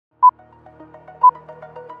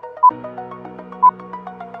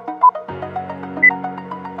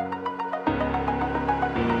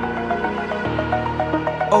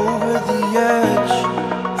over the edge.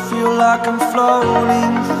 Feel like I'm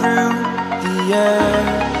floating through the air.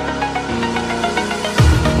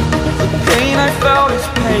 The pain I felt is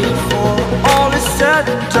paid for, all is said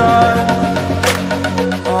and done.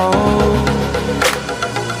 Oh,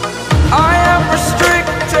 I am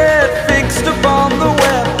restricted, fixed upon the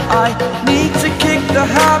web. I need to kick the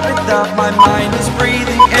habit that my mind is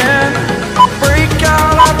breathing in. Break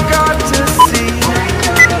out, I've got to see.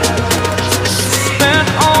 Spent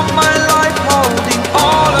all my life holding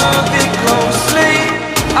all of it closely.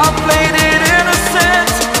 I played it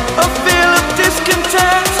innocent, a feel of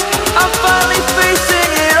discontent. I'm finally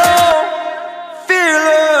facing it all,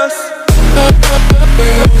 fearless.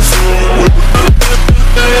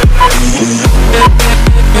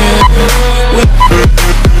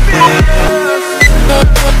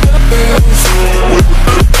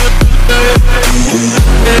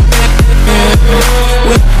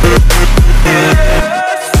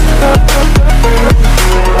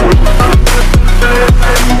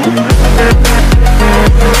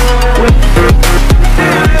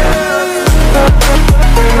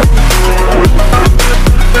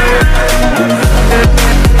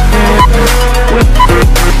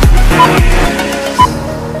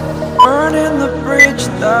 Burning the bridge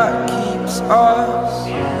that keeps us.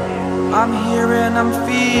 I'm here and I'm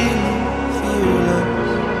feeling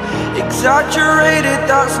fearless. Exaggerated,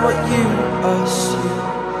 that's what you assume.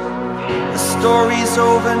 The story's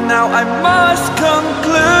over now, I must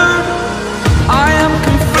conclude. I am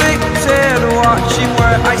conflicted, watching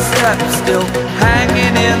where I step still.